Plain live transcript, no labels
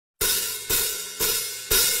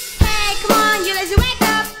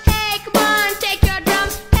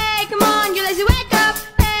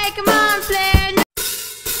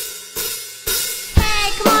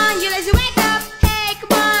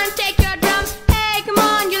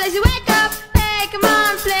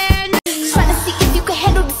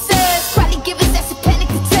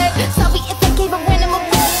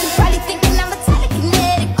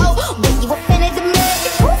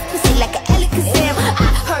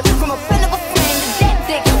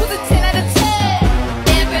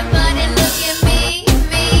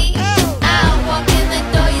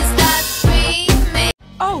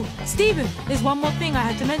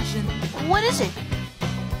had to mention. What is it?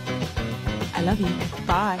 I love you.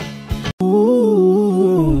 Bye.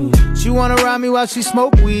 Ooh, she wanna ride me while she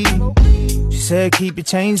smoke weed. She said keep your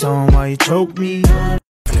chains on while you choke me.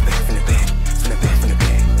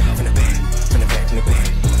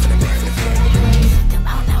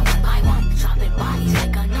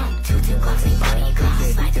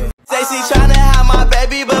 Stacy tryna have my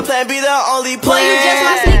baby, but plan B the only plan. Boy, you just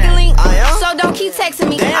my sneaker link, so don't keep texting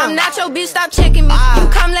me. Damn. I'm not your bitch, stop checking me. You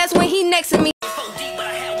come last when he next to me.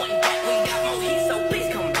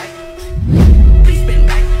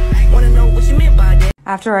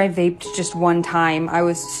 After I vaped just one time, I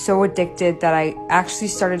was so addicted that I actually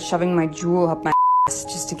started shoving my jewel up my ass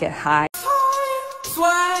just to get high.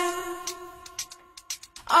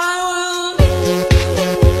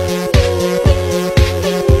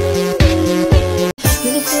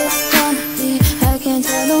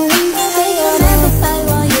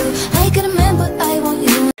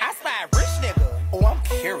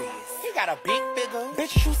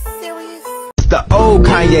 The old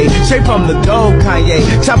Kanye, straight from the gold Kanye.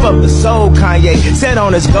 Chop up the soul Kanye, set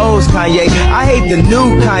on his goals Kanye. I hate the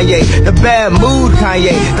new Kanye, the bad mood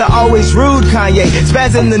Kanye, the always rude Kanye,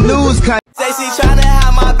 spaz in the news Kanye. Stacy tryna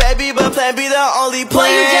have my baby, but plan B the only plan.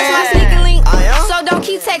 Boy, you just my sneaker link, so don't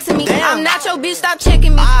keep texting me. Damn. I'm not your bitch, stop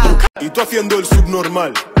checking me. Y tú haciendo el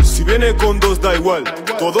subnormal. Si viene con dos da igual,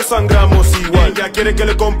 todos sangramos igual. Ella quiere que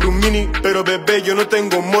le compre un mini, pero bebé yo no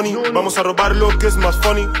tengo money. Vamos a robar lo que es más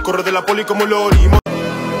funny, corre de la poli como Lori.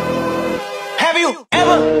 Have you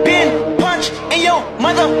ever been punched in your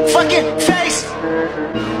motherfucking face?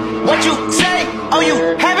 What you say? Oh, you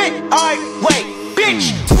haven't? Alright, wait,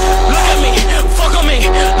 bitch. Look at me, fuck on me.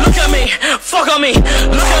 Look at me, fuck on me.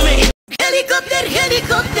 Look at me. Helicopter,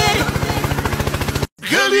 helicopter.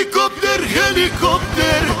 Helicopter,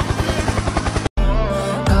 helicopter.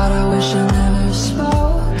 God, I wish I never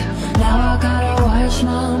spoke. Now I gotta wash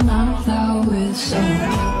my mouth out with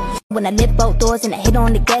soap. When I lift both doors and I hit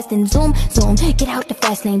on the gas, then zoom, zoom, get out the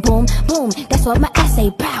fast lane, boom, boom. That's what my ass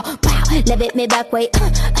say, pow, pow. Levitt me back way,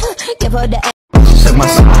 give her the ass. Suck my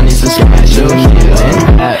son, it's a spiritual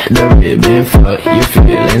healing. At the ribbon, fuck your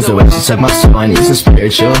feelings. The way she suck my son, it's a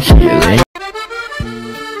spiritual healing.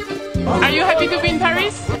 Are you happy to be in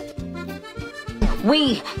Paris?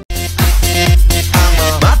 We. I'm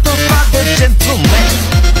a motherfucking gentleman.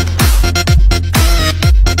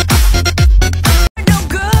 No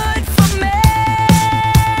good for me,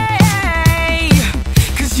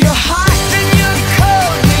 'cause you're hot and you're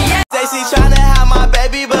cold. Yeah. Stacy tryna have my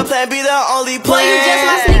baby, but plan B the only plan. Boy, you just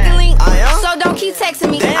my sneaker link, so don't keep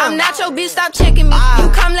texting me. Damn. I'm not your bitch, stop checking me. You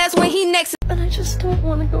come last when he next. And I just don't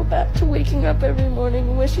want to go back to waking up every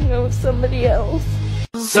morning wishing I was somebody else.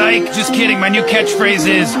 Psych, just kidding. My new catchphrase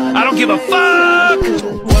is, I don't give a fuck!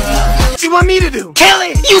 What you want me to do? Kill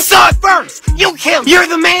it! You saw it first! You kill it! You're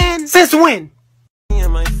the man! Since when?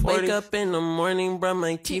 Wake up in the morning, brush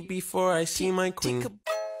my teeth before I see my queen.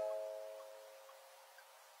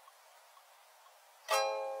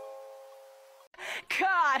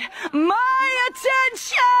 Caught my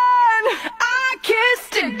attention. I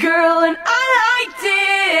kissed a girl and I liked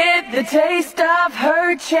it. The taste of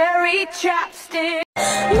her cherry chapstick.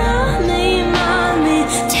 Mommy, mommy,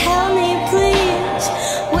 tell me please,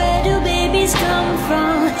 where do babies come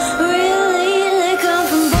from? Really, they come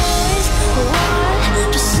from boys who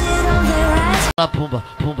want to sit on their ass. Pumba,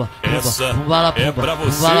 pumba, Essa pumba, é pra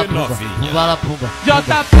você, novinha. pumba, pumba,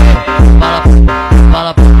 JP. pumba, pumba,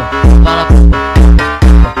 pumba, pumba, pumba.